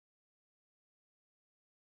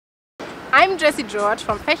I'm Jessie George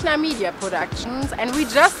from Fechner Media Productions, and we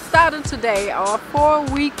just started today our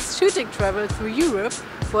 4-week shooting travel through Europe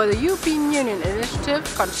for the European Union initiative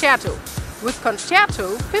Concerto. With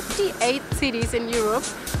Concerto, 58 cities in Europe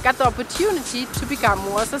got the opportunity to become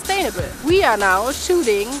more sustainable. We are now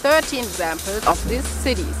shooting 13 examples of these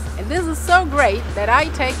cities. And this is so great that I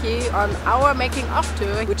take you on our making of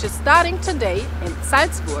tour, which is starting today in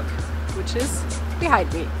Salzburg, which is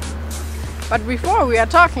behind me. But before we are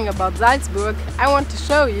talking about Salzburg, I want to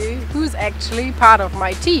show you who's actually part of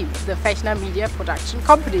my team, the Fechner Media Production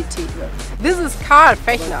Company team. This is Karl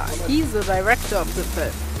Fechner, he's the director of the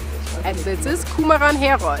film. And this is Kumaran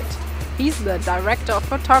Herold, he's the director of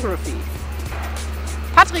photography.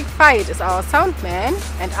 Patrick Veit is our sound man,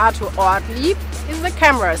 and Arthur Ortlieb is the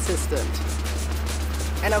camera assistant.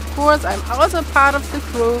 And of course I'm also part of the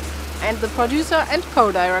crew and the producer and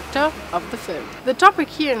co-director of the film. The topic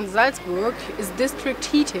here in Salzburg is district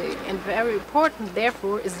heating, and very important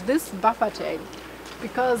therefore is this buffer tank,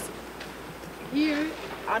 because here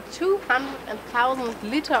are 200,000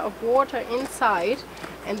 liters of water inside,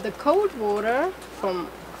 and the cold water from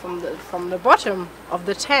the bottom of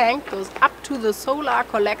the tank goes up to the solar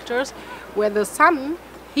collectors, where the sun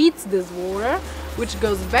heats this water, which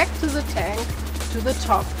goes back to the tank to the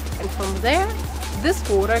top, and from there this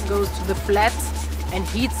water goes to the flats and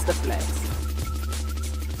heats the flats.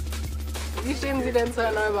 Wie stehen Sie denn zur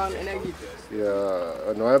erneuerbaren Energie? Ja,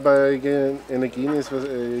 erneuerbare Energien ist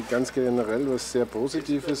ganz generell was sehr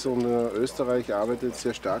Positives, und Österreich arbeitet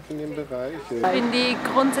sehr stark in dem Bereich. Finde ich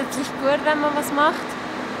grundsätzlich gut, wenn man was macht.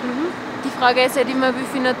 Die Frage ist halt immer, wie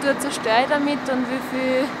viel Natur zerstöre ich damit und wie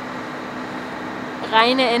viel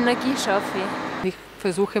reine Energie schaffe ich. Ich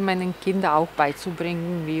versuche meinen Kindern auch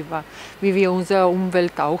beizubringen, wie wir unsere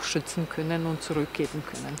Umwelt auch schützen können und zurückgeben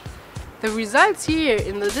können. The results here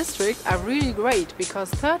in the district are really great,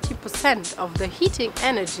 because 30% of the heating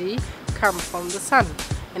energy come from the sun,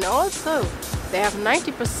 and also they have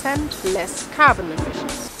 90% less carbon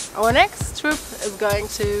emissions. Our next trip is going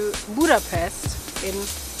to Budapest in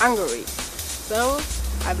Hungary, so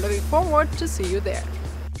I'm looking forward to see you there.